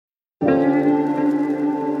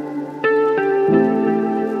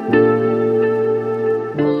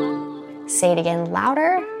Say It Again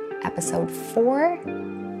Louder, Episode 4,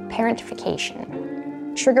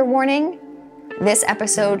 Parentification. Trigger warning, this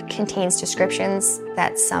episode contains descriptions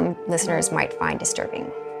that some listeners might find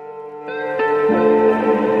disturbing.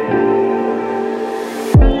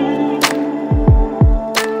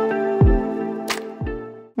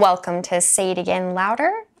 Welcome to Say It Again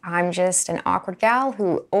Louder. I'm just an awkward gal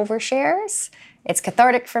who overshares. It's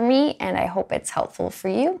cathartic for me, and I hope it's helpful for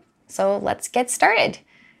you. So let's get started.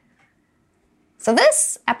 So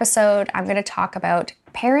this episode, I'm going to talk about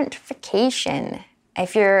parentification.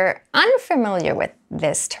 If you're unfamiliar with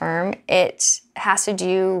this term, it has to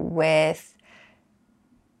do with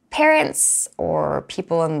parents or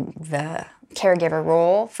people in the caregiver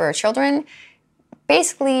role for children,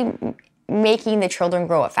 basically making the children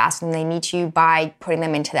grow up faster than they need to by putting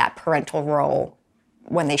them into that parental role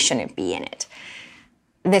when they shouldn't be in it.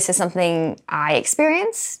 This is something I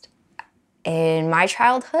experienced in my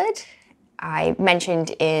childhood. I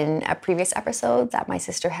mentioned in a previous episode that my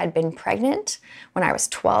sister had been pregnant when I was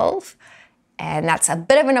 12, and that's a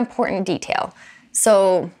bit of an important detail.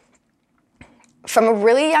 So from a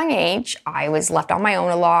really young age, I was left on my own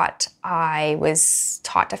a lot. I was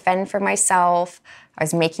taught to fend for myself. I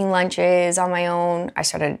was making lunches on my own. I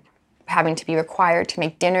started having to be required to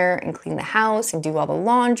make dinner and clean the house and do all the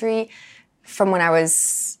laundry from when I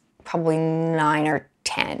was probably 9 or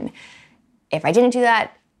 10. If I didn't do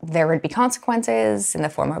that, there would be consequences in the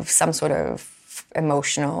form of some sort of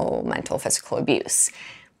emotional, mental, physical abuse.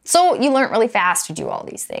 So you learn really fast to do all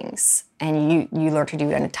these things, and you learn to do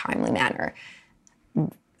it in a timely manner.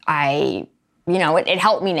 It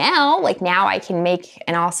helped me now. Like now I can make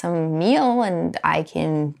an awesome meal and I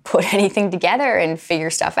can put anything together and figure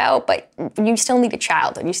stuff out, but you still need a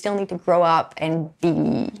child, and you still need to grow up and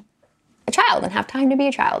be a child and have time to be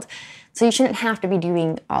a child. So you shouldn't have to be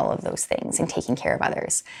doing all of those things and taking care of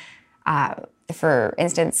others. For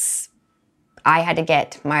instance, I had to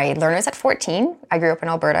get my learners at 14. I grew up in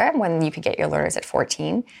Alberta when you could get your learners at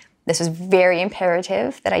 14. This was very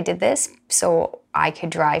imperative that I did this so I could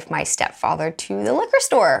drive my stepfather to the liquor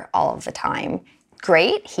store all of the time.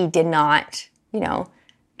 Great, he did not,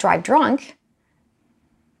 drive drunk,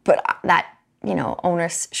 but that,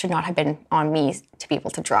 onus should not have been on me to be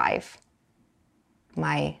able to drive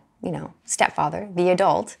my, stepfather, the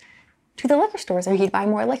adult, to the liquor store so he'd buy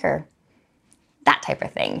more liquor. That type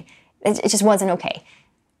of thing. It just wasn't okay.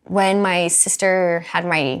 When my sister had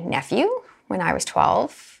my nephew, when I was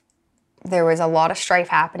 12, there was a lot of strife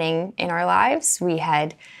happening in our lives.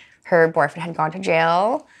 Her boyfriend had gone to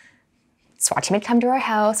jail. SWAT team had come to our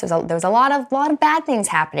house. There was a lot of bad things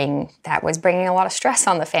happening that was bringing a lot of stress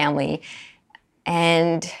on the family.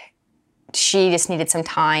 And she just needed some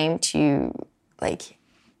time to,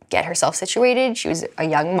 get herself situated. She was a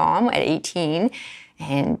young mom at 18,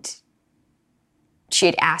 and she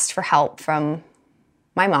had asked for help from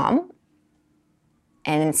my mom.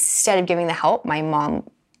 And instead of giving the help, my mom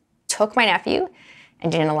took my nephew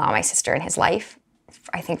and didn't allow my sister in his life,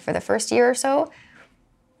 I think for the first year or so,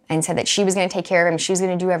 and said that she was going to take care of him, she was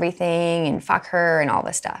going to do everything and fuck her and all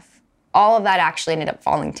this stuff. All of that actually ended up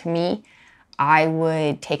falling to me. I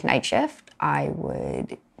would take night shift. I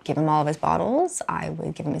would give him all of his bottles. I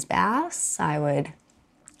would give him his baths. I would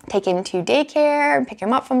take him to daycare and pick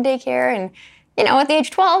him up from daycare. And, at the age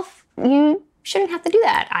of 12, you shouldn't have to do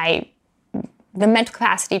that. The mental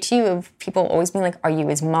capacity, too, of people always being like, are you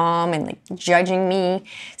his mom? And, judging me,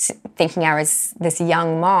 thinking I was this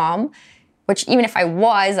young mom, which even if I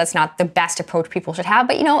was, that's not the best approach people should have.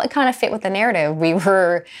 But, it kind of fit with the narrative. We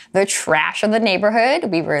were the trash of the neighborhood.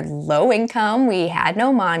 We were low income. We had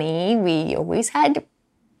no money. We always had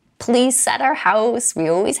police at our house. We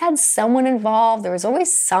always had someone involved. There was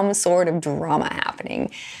always some sort of drama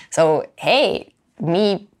happening. So, hey,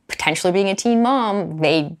 me potentially being a teen mom,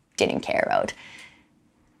 they didn't care about.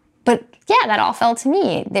 But yeah, that all fell to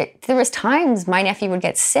me. There was times my nephew would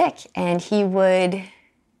get sick and I'd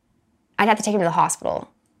have to take him to the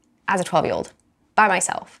hospital as a 12-year-old by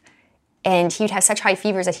myself. And he would have such high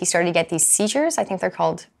fevers that he started to get these seizures. I think they're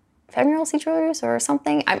called femoral seizures or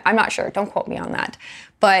something. I'm not sure. Don't quote me on that.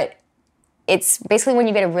 But it's basically when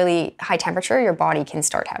you get a really high temperature, your body can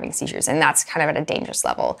start having seizures. And that's kind of at a dangerous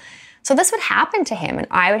level. So this would happen to him, and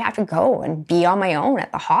I would have to go and be on my own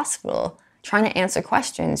at the hospital, trying to answer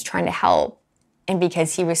questions, trying to help. And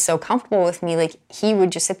because he was so comfortable with me, he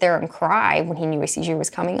would just sit there and cry when he knew a seizure was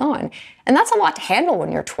coming on. And that's a lot to handle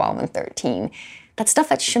when you're 12 and 13. That's stuff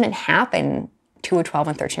that shouldn't happen to a 12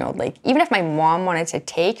 and 13-year-old. Even if my mom wanted to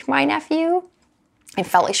take my nephew and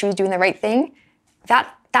felt like she was doing the right thing,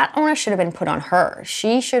 that onus should have been put on her.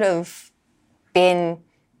 She should have been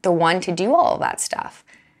the one to do all of that stuff.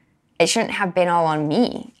 it shouldn't have been all on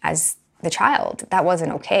me as the child. That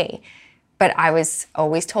wasn't okay. But I was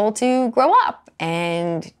always told to grow up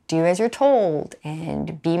and do as you're told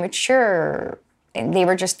and be mature. And they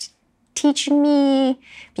were just teaching me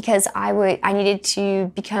because I needed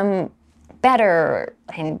to become better,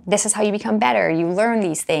 and this is how you become better. You learn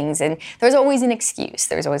these things, and there's always an excuse.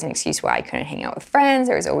 There's always an excuse why I couldn't hang out with friends.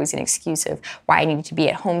 There was always an excuse of why I needed to be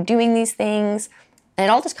at home doing these things. And it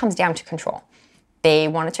all just comes down to control. They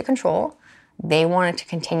wanted to control. They wanted to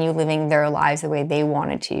continue living their lives the way they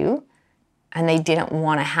wanted to, and they didn't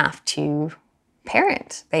want to have to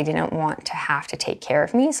parent. They didn't want to have to take care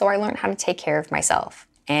of me, so I learned how to take care of myself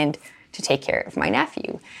and to take care of my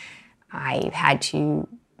nephew. I had to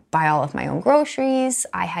buy all of my own groceries.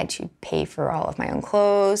 I had to pay for all of my own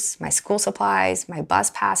clothes, my school supplies, my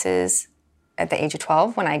bus passes. At the age of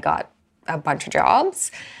 12, when I got a bunch of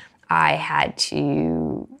jobs, I had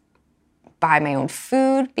to buy my own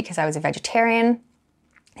food because I was a vegetarian,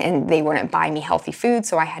 and they wouldn't buy me healthy food,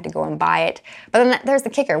 so I had to go and buy it. But then there's the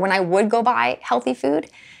kicker. When I would go buy healthy food,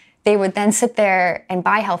 they would then sit there and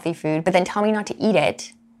buy healthy food, but then tell me not to eat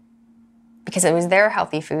it because it was their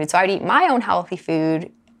healthy food. So I would eat my own healthy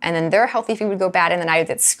food, and then their healthy food would go bad, and then I would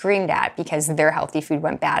get screamed at because their healthy food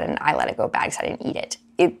went bad and I let it go bad because I didn't eat it.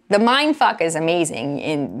 The mind fuck is amazing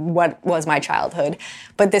in what was my childhood,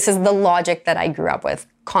 but this is the logic that I grew up with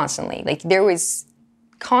constantly. Like, there was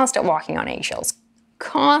constant walking on eggshells,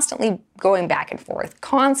 constantly going back and forth,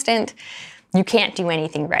 constant, you can't do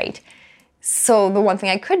anything right. So the one thing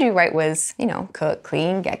I could do right was, cook,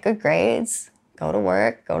 clean, get good grades, go to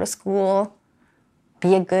work, go to school,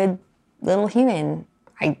 be a good little human.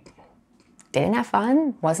 I didn't have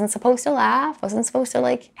fun, wasn't supposed to laugh, wasn't supposed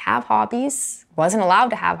to have hobbies, wasn't allowed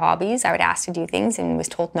to have hobbies. I would ask to do things and was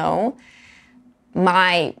told no.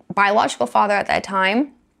 My biological father at that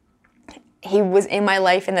time, he was in my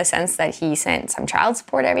life in the sense that he sent some child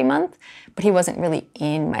support every month, but he wasn't really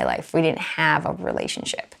in my life. We didn't have a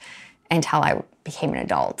relationship until I became an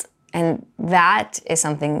adult. And that is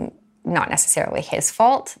something not necessarily his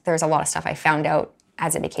fault. There's a lot of stuff I found out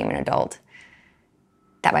as I became an adult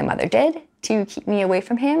that my mother did to keep me away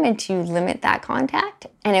from him and to limit that contact.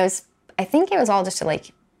 And I think it was all just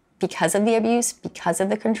because of the abuse, because of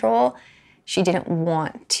the control, she didn't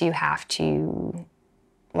want to have to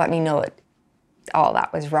let me know that all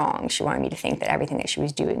that was wrong. She wanted me to think that everything that she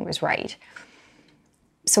was doing was right.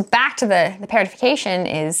 So back to the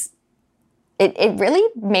parentification is, it really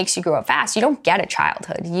makes you grow up fast. You don't get a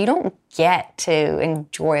childhood. You don't get to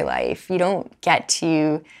enjoy life. You don't get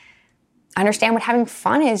to understand what having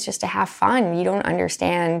fun is, just to have fun. You don't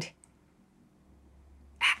understand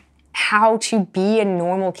how to be a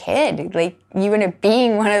normal kid. You end up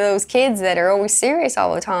being one of those kids that are always serious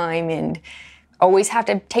all the time and always have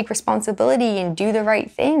to take responsibility and do the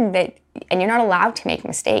right thing, and you're not allowed to make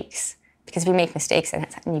mistakes, because if you make mistakes, then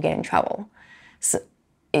you get in trouble. So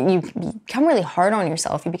you become really hard on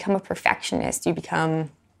yourself. You become a perfectionist. You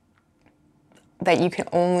become that you can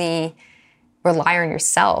only rely on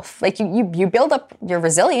yourself. You build up, you're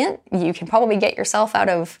resilient. You can probably get yourself out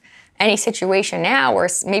of any situation now, or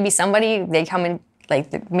maybe they come in,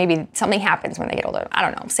 maybe something happens when they get older. I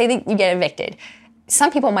don't know. Say that you get evicted.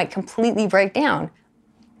 Some people might completely break down.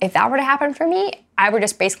 If that were to happen for me, I would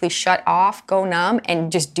just basically shut off, go numb, and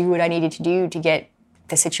just do what I needed to do to get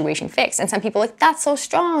the situation fixed. And some people that's so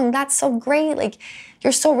strong, that's so great,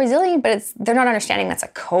 you're so resilient, but they're not understanding that's a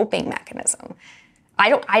coping mechanism. I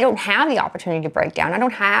don't have the opportunity to break down. I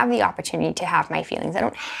don't have the opportunity to have my feelings. I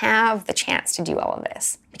don't have the chance to do all of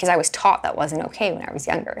this because I was taught that wasn't okay when I was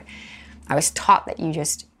younger. I was taught that you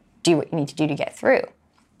just do what you need to do to get through.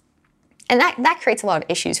 And that creates a lot of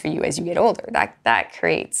issues for you as you get older. That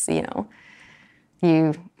creates,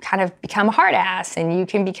 you kind of become a hard ass, and you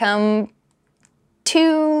can become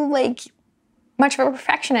too much of a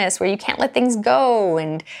perfectionist where you can't let things go,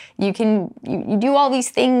 and you do all these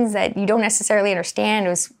things that you don't necessarily understand. It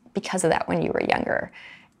was because of that when you were younger.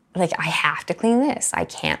 I have to clean this. I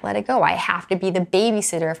can't let it go. I have to be the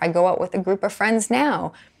babysitter if I go out with a group of friends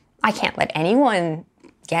now. I can't let anyone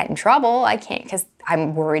get in trouble. I can't, because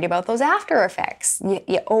I'm worried about those after effects.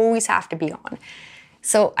 You always have to be on.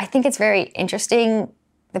 So I think it's very interesting.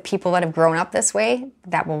 The people that have grown up this way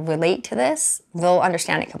that will relate to this, they'll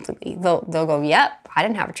understand it completely. They'll go, yep, I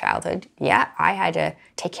didn't have a childhood. Yeah, I had to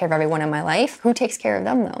take care of everyone in my life. Who takes care of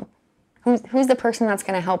them, though? Who's the person that's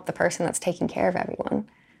going to help the person that's taking care of everyone?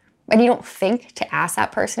 And you don't think to ask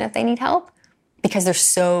that person if they need help because they're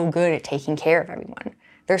so good at taking care of everyone.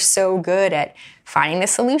 They're so good at finding the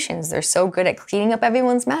solutions. They're so good at cleaning up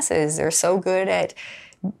everyone's messes. They're so good at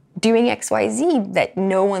doing XYZ that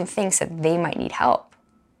no one thinks that they might need help.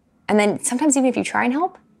 And then sometimes even if you try and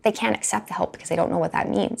help, they can't accept the help because they don't know what that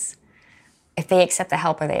means. If they accept the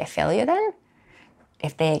help, are they a failure then?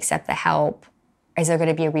 If they accept the help, is there going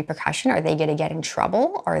to be a repercussion? Are they going to get in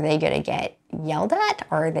trouble? Are they going to get yelled at?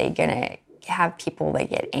 Are they going to have people that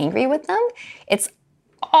get angry with them? It's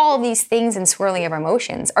all these things and swirling of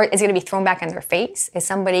emotions. Or is it going to be thrown back in their face? Is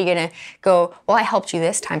somebody going to go, well, I helped you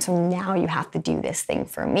this time, so now you have to do this thing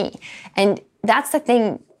for me? And that's the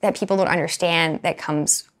thing that people don't understand that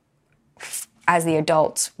comes as the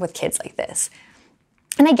adults with kids like this.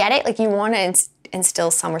 And I get it, like you want to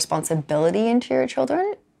instill some responsibility into your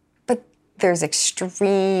children, but there's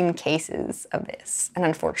extreme cases of this. And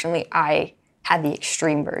unfortunately, I had the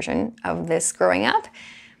extreme version of this growing up.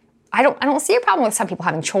 I don't see a problem with some people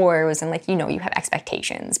having chores and like, you have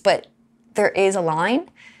expectations, but there is a line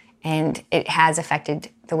and it has affected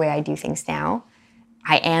the way I do things now.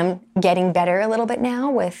 I am getting better a little bit now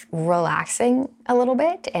with relaxing a little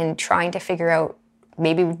bit and trying to figure out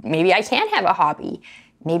maybe I can have a hobby.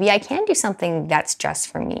 Maybe I can do something that's just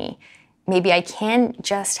for me. Maybe I can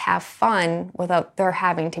just have fun without there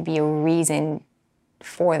having to be a reason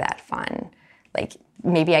for that fun. Like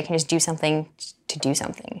maybe I can just do something to do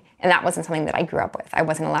something. And that wasn't something that I grew up with. I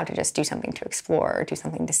wasn't allowed to just do something to explore or do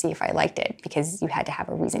something to see if I liked it because you had to have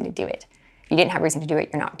a reason to do it. If you didn't have a reason to do it,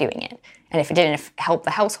 you're not doing it. And if it didn't help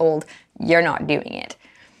the household, you're not doing it.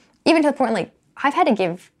 Even to the point, like, I've had to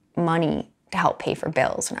give money to help pay for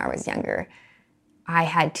bills when I was younger. I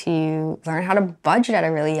had to learn how to budget at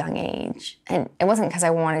a really young age. And it wasn't because I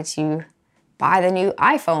wanted to buy the new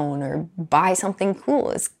iPhone or buy something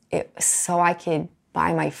cool. It was so I could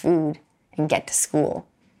buy my food and get to school.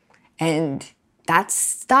 And that's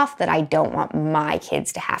stuff that I don't want my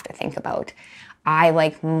kids to have to think about. I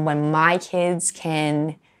like when my kids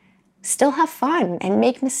can still have fun and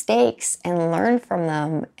make mistakes and learn from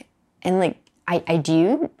them. And like, I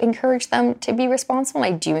do encourage them to be responsible.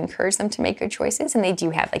 I do encourage them to make good choices. And they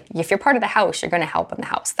do have, like, if you're part of the house, you're going to help in the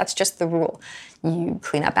house. That's just the rule. You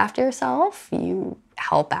clean up after yourself, you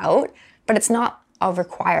help out, but it's not a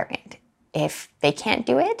requirement. If they can't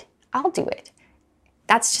do it, I'll do it.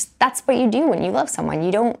 That's what you do when you love someone.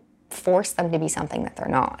 You don't force them to be something that they're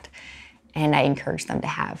not. And I encourage them to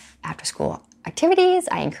have after school activities.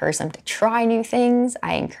 I encourage them to try new things.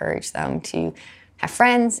 I encourage them to have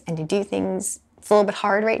friends and to do things. It's a little bit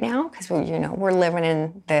hard right now because we're living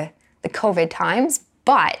in the COVID times,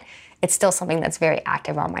 but it's still something that's very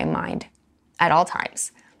active on my mind at all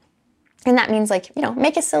times. And that means like,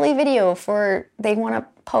 make a silly video for they want to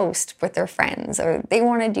post with their friends or they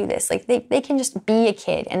want to do this. Like they can just be a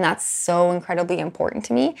kid. And that's so incredibly important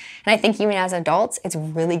to me. And I think even as adults, it's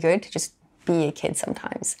really good to just be a kid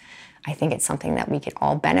sometimes. I think it's something that we could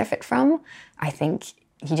all benefit from. I think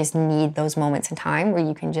you just need those moments in time where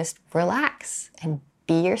you can just relax and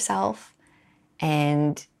be yourself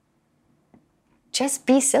and just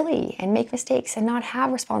be silly and make mistakes and not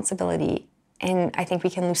have responsibility. And I think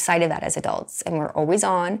we can lose sight of that as adults. And we're always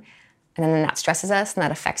on, and then that stresses us and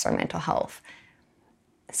that affects our mental health.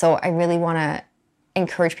 So I really want to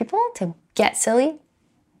encourage people to get silly,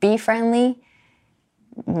 be friendly,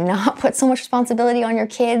 not put so much responsibility on your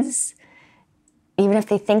kids. Even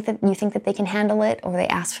if you think that they can handle it or they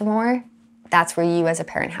ask for more, that's where you as a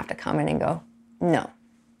parent have to come in and go, no,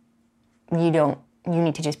 you don't. You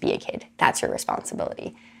need to just be a kid. That's your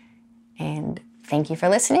responsibility. And thank you for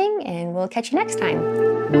listening, and we'll catch you next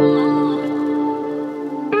time.